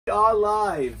are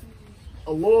live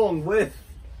along with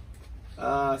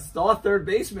star third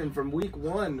baseman from week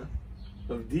 1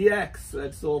 of DX.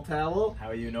 That's Saul Towell. How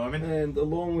are you, Norman? And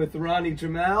along with Ronnie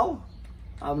Jamal,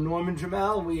 I'm Norman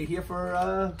Jamal, and we're here for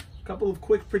a couple of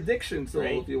quick predictions, Saul,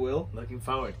 if you will. Looking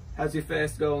forward. How's your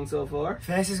fast going so far?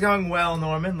 Fast is going well,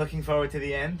 Norman. Looking forward to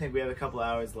the end. I think we have a couple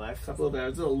hours left. A couple of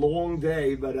hours. It's a long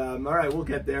day, but all right, we'll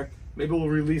get there. Maybe we'll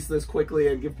release this quickly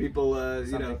and give people, a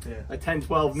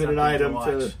 10-12 minute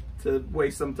item to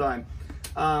waste some time.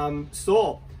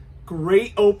 Saul,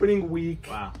 great opening week.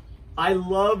 Wow. I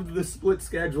loved the split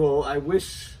schedule. I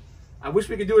wish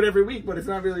we could do it every week, but it's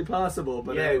not really possible.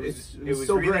 But yeah, it was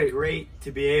so really great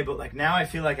to be able. Like, now I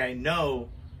feel like I know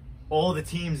all the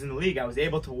teams in the league. I was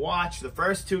able to watch the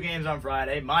first 2 games on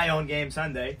Friday, my own game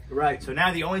Sunday. Right. So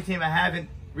now the only team I haven't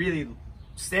really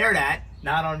stared at,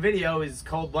 not on video, is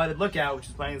Cold Blooded Lookout, which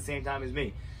is playing at the same time as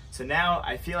me. So now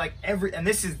I feel like and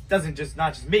this is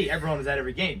not just me, everyone is at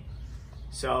every game.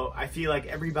 So I feel like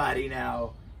everybody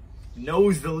now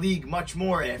knows the league much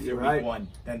more after week 1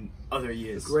 than other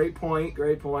years. Great point,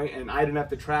 and I didn't have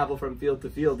to travel from field to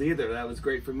field either. That was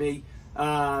great for me.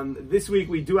 This week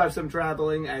we do have some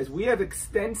traveling, as we have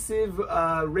extensive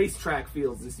racetrack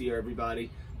fields this year,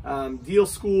 everybody. Deal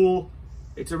School,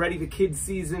 it's already the kids'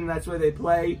 season, that's where they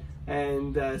play,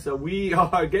 and so we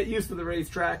are, get used to the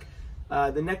racetrack.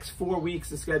 The next 4 weeks,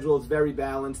 the schedule is very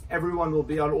balanced. Everyone will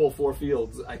be on all 4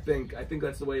 fields, I think. I think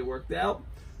that's the way it worked out.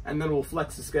 And then we'll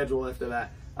flex the schedule after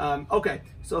that. Okay,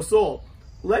 so Saul,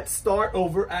 let's start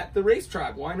over at the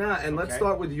racetrack. Why not? And let's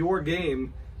start with your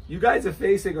game. You guys are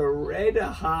facing a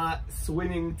red-hot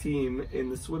swimming team in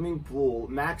the swimming pool.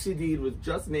 Maxi Deed was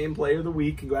just named Player of the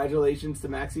Week. Congratulations to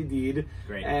Maxi Deed.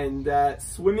 Great. And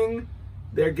swimming,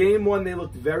 their game 1, they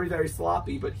looked very, very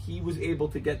sloppy, but he was able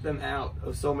to get them out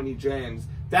of so many jams.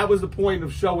 That was the point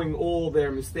of showing all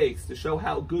their mistakes, to show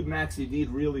how good Maxi Deed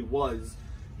really was.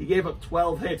 He gave up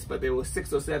 12 hits, but there were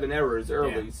 6 or 7 errors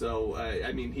early. Yeah. So,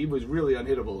 I mean, he was really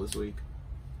unhittable this week.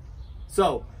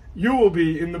 So, you will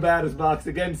be in the batter's box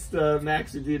against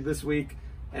Maxi Deed this week,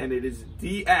 and it is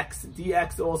DX.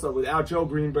 DX also without Joe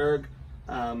Greenberg.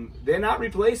 They're not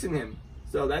replacing him,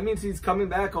 so that means he's coming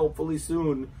back hopefully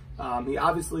soon. He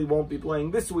obviously won't be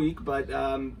playing this week, but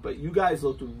you guys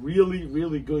looked really,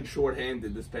 really good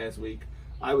shorthanded this past week.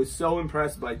 I was so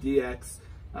impressed by DX.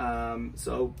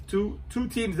 So two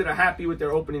teams that are happy with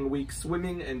their opening week,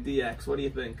 swimming and DX. What do you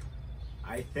think?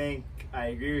 I think I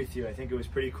agree with you. I think it was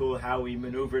pretty cool how we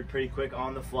maneuvered pretty quick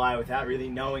on the fly without really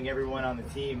knowing everyone on the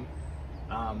team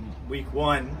week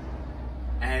 1.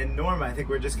 And Norm, I think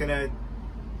we're just gonna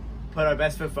put our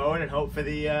best foot forward and hope for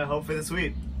the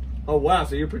sweep. Oh wow!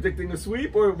 So you're predicting a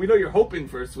sweep, or we know you're hoping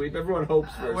for a sweep? Everyone hopes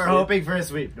for a sweep. We're hoping for a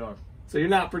sweep, Norm. So you're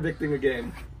not predicting a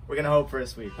game? We're gonna hope for a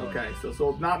sweep. Okay,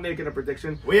 so not making a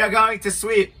prediction. We are going to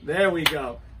sweep. There we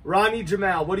go. Ronnie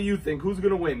Jamal, what do you think? Who's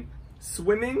gonna win?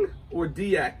 Swimming or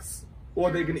DX? Or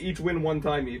are they gonna each win 1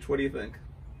 time each? What do you think?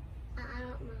 I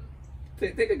don't know.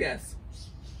 Take a guess.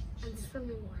 I'm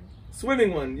swimming 1.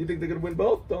 Swimming 1. You think they're gonna win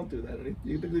both? Don't do that.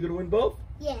 You think they're gonna win both?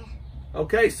 Yeah.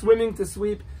 Okay, swimming to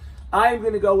sweep. I'm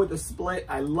going to go with a split.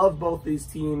 I love both these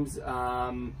teams.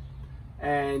 And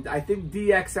I think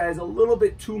DX has a little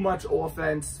bit too much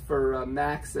offense for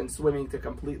Max and swimming to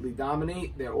completely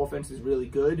dominate. Their offense is really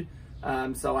good.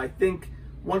 So I think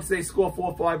once they score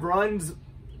 4 or 5 runs,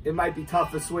 it might be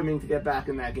tough for swimming to get back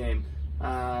in that game.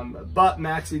 But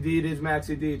Maxi Deed is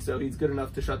Maxi Deed, so he's good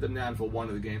enough to shut them down for 1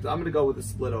 of the games. I'm going to go with a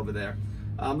split over there.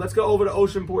 Let's go over to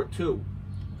Oceanport 2.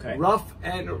 Okay. Rough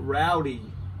and Rowdy.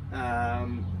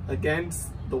 Against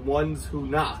the ones who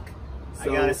knock. So,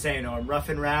 I gotta say, Norm, Rough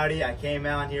and Rowdy, I came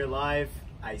out here live.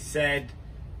 I said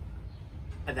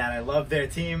that I love their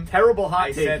team. Terrible hot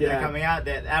take, I said they're coming out.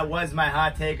 That was my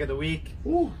hot take of the week.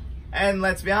 Ooh. And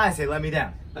let's be honest, they let me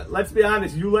down. Let's be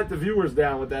honest, you let the viewers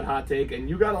down with that hot take, and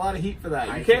you got a lot of heat for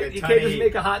that. You can't just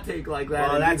make a hot take like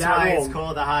that. Well, that's why it's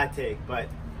called a hot take,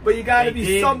 but you got to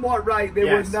be somewhat right. They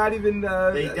were not even...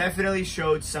 they definitely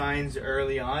showed signs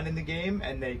early on in the game,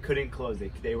 and they couldn't close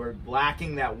it. They were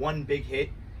lacking that 1 big hit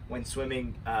when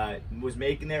swimming was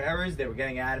making their errors. They were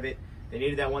getting out of it. They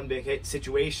needed that 1 big hit.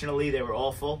 Situationally, they were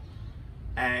awful.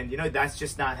 And, that's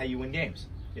just not how you win games.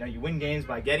 You win games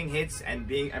by getting hits and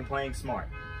playing smart.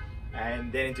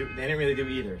 And they didn't really do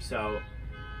either. So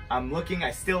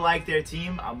I still like their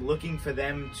team. I'm looking for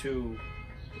them to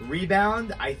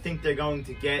rebound. I think they're going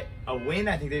to get a win.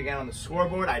 I think they're going to get on the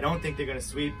scoreboard. I don't think they're going to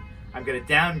sweep. I'm going to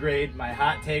downgrade my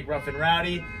hot take, Rough and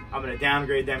Rowdy. I'm going to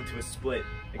downgrade them to a split.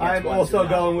 I'm also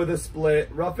going with a split.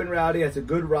 Rough and Rowdy has a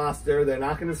good roster. They're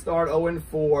not going to start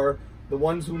 0-4. The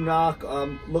ones who knock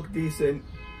look decent.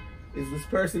 Is this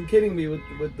person kidding me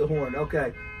with the horn?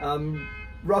 Okay.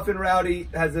 Rough and Rowdy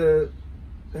has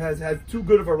too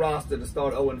good of a roster to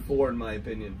start 0-4 in my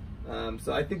opinion.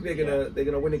 So I think they're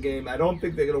gonna win a game. I don't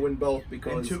think they're gonna win both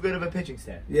because And too good of a pitching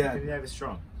staff. Yeah. I think they have a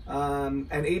strong. And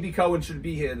A.B. Cohen should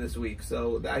be here this week,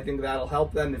 so I think that'll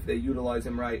help them if they utilize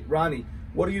him right. Ronnie,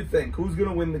 what do you think? Who's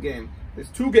gonna win the game? There's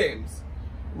two games: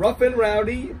 Rough and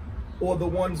Rowdy, or the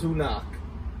ones who knock.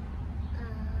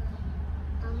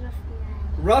 I'm Rough and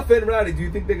Rowdy. Rough and Rowdy. Do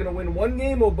you think they're gonna win one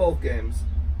game or both games?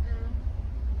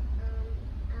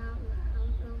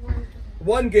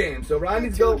 One game. So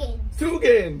Ronnie's Two going games. 2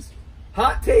 games.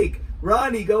 Hot take.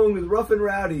 Ronnie going with Rough and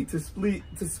Rowdy to sweep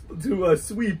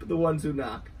the ones who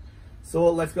knock.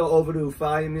 So let's go over to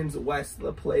Fireman's West,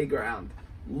 the playground.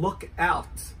 Look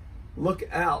out. Look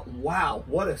out. Wow,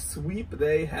 what a sweep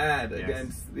they had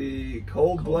against the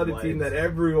cold-blooded team that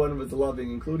everyone was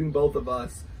loving, including both of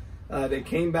us. They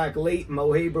came back late,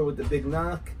 Mo Haber with the big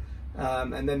knock,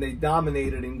 and then they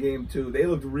dominated in game 2. They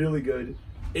looked really good.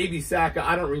 A.B. Saka,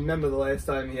 I don't remember the last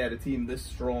time he had a team this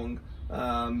strong.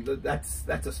 That's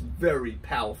a very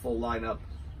powerful lineup.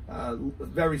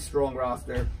 Very strong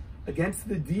roster. Against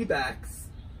the D-backs,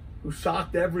 who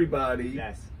shocked everybody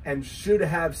and should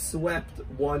have swept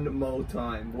one more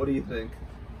time. What do you think?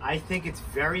 I think it's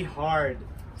very hard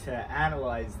to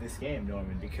analyze this game,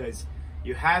 Norman, because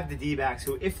you have the D-backs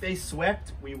who, if they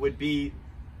swept, we would be,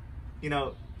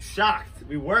 shocked.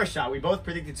 We were shocked. We both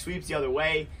predicted sweeps the other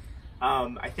way.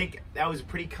 I think that was a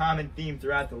pretty common theme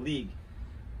throughout the league.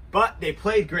 But they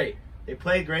played great. They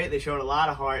played great. They showed a lot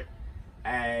of heart.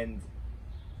 And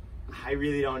I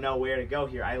really don't know where to go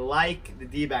here. I like the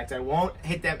D-backs. I won't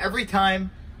hit them. Every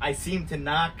time I seem to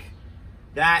knock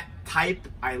that type,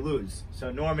 I lose.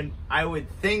 So, Norman, I would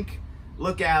think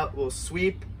Lookout will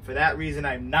sweep. For that reason,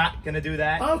 I'm not going to do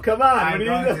that. Oh, come on. I'm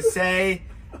going to say,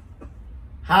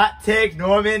 hot take,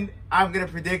 Norman, I'm going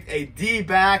to predict a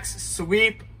D-backs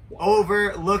sweep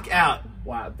over Lookout.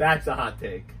 Wow, that's a hot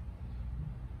take.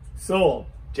 Saul.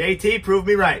 JT, prove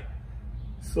me right.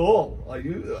 Saul, are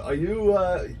you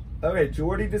okay,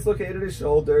 Jordy dislocated his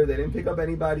shoulder. They didn't pick up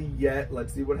anybody yet.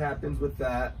 Let's see what happens with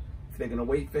that. If they're gonna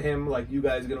wait for him like you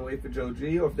guys are gonna wait for Joe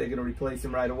G, or if they're gonna replace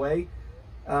him right away.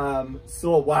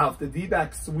 Saul, wow, if the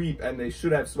D-backs sweep, and they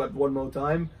should have swept one more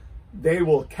time, they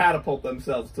will catapult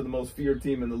themselves to the most feared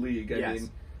team in the league. I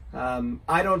mean,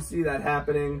 I don't see that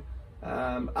happening.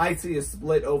 I see a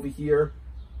split over here.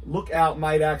 Lookout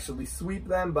might actually sweep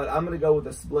them, but I'm going to go with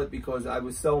a split because I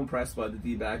was so impressed by the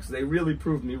D-backs. They really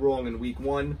proved me wrong in week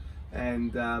 1.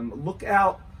 And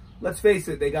Lookout, let's face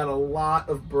it, they got a lot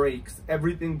of breaks.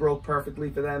 Everything broke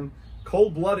perfectly for them.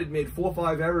 Cold-blooded made 4 or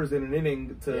 5 errors in an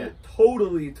inning to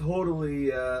totally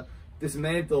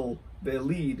dismantle their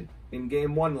lead in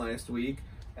game 1 last week.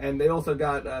 And they also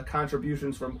got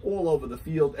contributions from all over the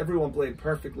field. Everyone played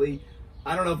perfectly.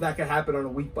 I don't know if that could happen on a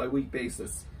week-by-week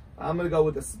basis. I'm going to go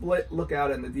with a split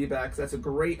Lookout and the D-backs. That's a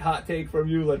great hot take from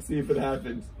you. Let's see if it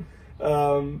happens.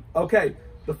 Okay,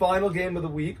 the final game of the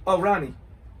week. Oh, Ronnie,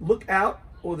 Lookout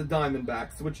or the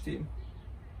Diamondbacks? Which team?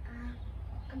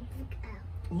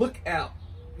 Lookout. Lookout.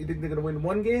 You think they're going to win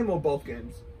one game or both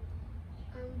games?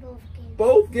 Both games.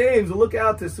 Both games.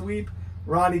 Lookout to sweep.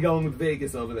 Ronnie going with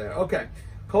Vegas over there. Okay,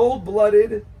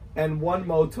 cold-blooded and one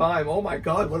more time. Oh my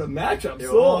God, what a matchup! They're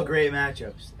all great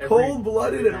matchups.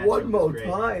 Cold-blooded and one more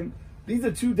time. These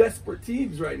are two desperate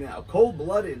teams right now.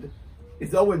 Cold-blooded is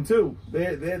 0-2.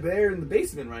 They're in the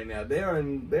basement right now. They're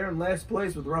in last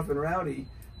place with Rough and Rowdy,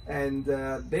 and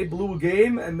they blew a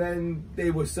game, and then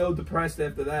they were so depressed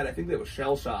after that. I think they were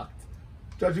shell shocked.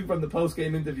 Judging from the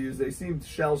post-game interviews, they seemed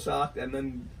shell shocked, and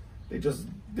then they just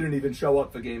didn't even show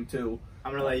up for game 2.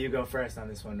 I'm gonna let you go first on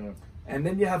this one, Norm. And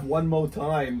then you have one more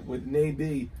time with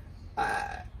Naby.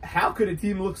 How could a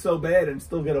team look so bad and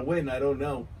still get a win? I don't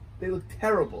know. They look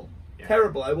terrible. Yeah.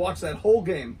 Terrible. I watched that whole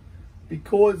game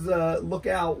because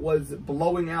Lookout was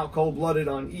blowing out cold-blooded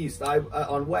on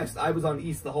on West. I was on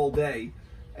East the whole day,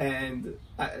 and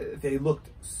they looked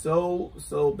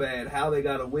so bad. How they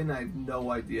got a win, I have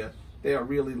no idea. They are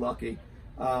really lucky.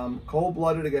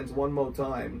 Cold-blooded against one more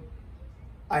time.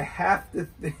 I have to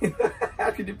think.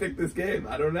 How could you pick this game?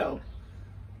 I don't know.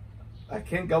 I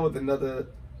can't go with another.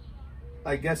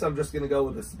 I guess I'm just going to go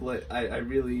with a split.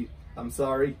 I'm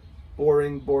sorry.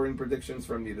 Boring predictions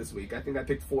from me this week. I think I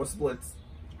picked 4 splits.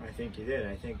 I think you did.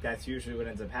 I think that's usually what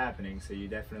ends up happening. So you're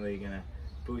definitely going to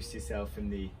boost yourself in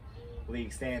the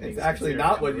league standings. It's actually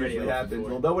not what usually happens.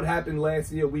 Although it happened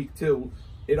last year, week 2,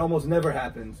 it almost never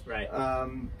happens. Right.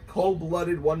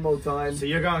 Cold-blooded one more time. So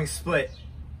you're going split.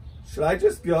 Should I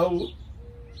just go?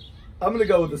 I'm going to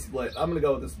go with the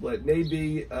split.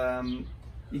 Maybe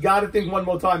You got to think One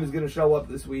More Time is going to show up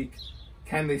this week.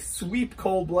 Can they sweep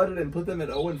Cold Blooded and put them at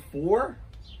 0-4?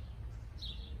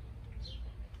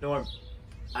 Norm,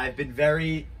 I've been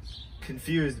very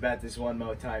confused about this One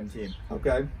More Time team.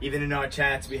 Okay. Even in our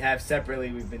chats we have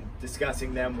separately, we've been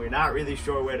discussing them. We're not really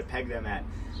sure where to peg them at.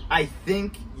 I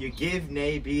think you give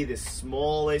Naby the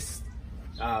smallest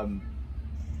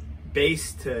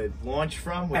base to launch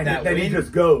from with And that then win. he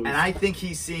just goes. And I think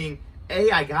he's seeing, A,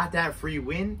 I got that free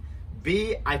win.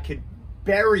 B, I could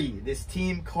bury this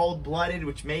team cold-blooded,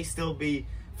 which may still be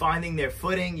finding their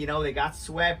footing. You know, they got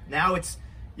swept. Now it's,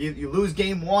 you lose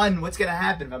game one. What's going to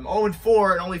happen? If I'm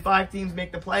 0-4 and only 5 teams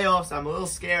make the playoffs, I'm a little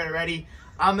scared already.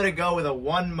 I'm going to go with a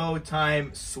One More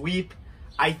Time sweep.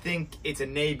 I think it's a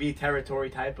Naby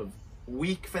territory type of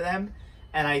week for them.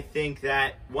 And I think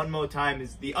that One More Time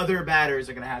is the other batters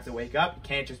are going to have to wake up. You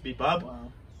can't just be Bub.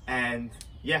 Wow. And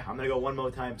yeah, I'm going to go One More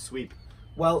Time sweep.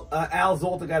 Well, Al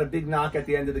Zolta got a big knock at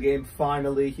the end of the game.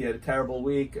 Finally, he had a terrible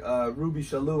week. Ruby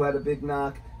Shalou had a big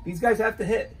knock. These guys have to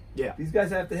hit. Yeah. These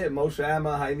guys have to hit. Mo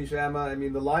Shama, Jaime Shama. I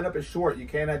mean, the lineup is short. You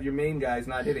can't have your main guys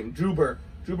not hitting. Juber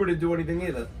didn't do anything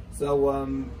either. So,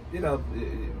 you know,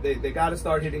 they got to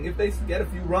start hitting. If they get a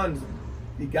few runs,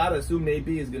 you got to assume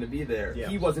Naby is going to be there. Yeah.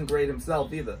 He wasn't great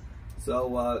himself either.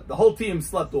 So, the whole team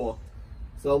slept off.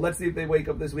 So, let's see if they wake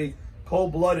up this week.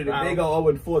 Cold-blooded, if they go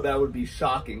 0-4, that would be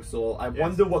shocking. So I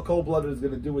wonder what cold-blooded is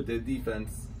going to do with their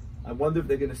defense. I wonder if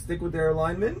they're going to stick with their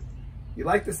alignment. You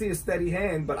like to see a steady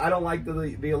hand, but I don't like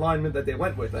the alignment that they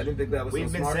went with. I didn't think that was so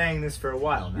smart. We've been saying this for a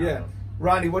while now. Yeah.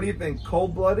 Ronnie, what do you think?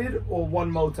 Cold-blooded or One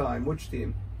More Time? Which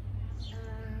team?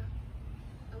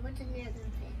 What's the name gonna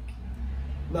pick?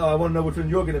 No, I want to know which one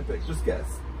you're going to pick. Just guess.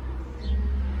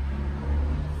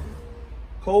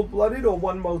 Cold-blooded or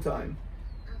One More Time?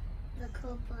 The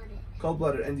cold-blooded.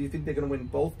 Cold-blooded. And do you think they're going to win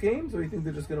both games, or do you think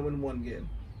they're just going to win one game?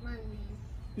 One game.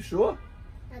 You sure?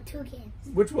 2 games.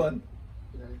 Which one?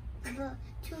 No,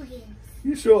 2 games.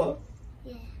 You sure?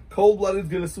 Yeah. Cold-blooded is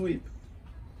going to sweep.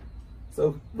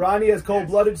 So Ronnie has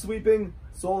cold-blooded sweeping,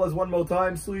 Saul has One More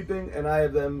Time sweeping, and I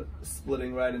have them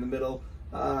splitting right in the middle.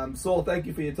 Saul, thank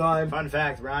you for your time. Fun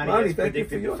fact, Ronnie Ronnie, has thank you for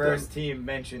predicted your the first time. team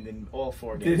mentioned in all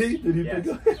 4 Did games. he? Did he Yes.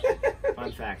 pick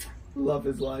Fun fact. Love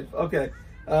his life. Okay.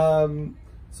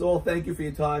 Saul, thank you for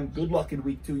your time. Good luck in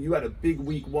week 2. You had a big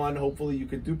week 1. Hopefully you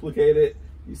can duplicate it.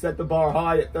 You set the bar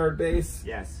high at third base.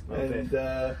 Yes. And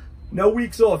no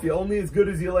weeks off. You're only as good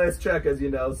as your last check, as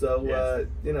you know. So, Yes.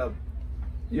 you know,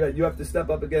 you have to step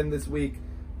up again this week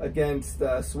against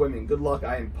swimming. Good luck.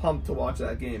 I am pumped to watch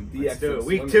that game. Let's do it.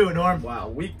 Swimming. Week 2, Norm. Wow,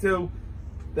 week 2.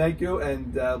 Thank you,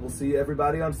 and we'll see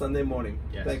everybody on Sunday morning.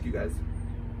 Yes. Thank you, guys.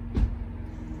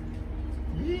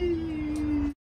 Yee.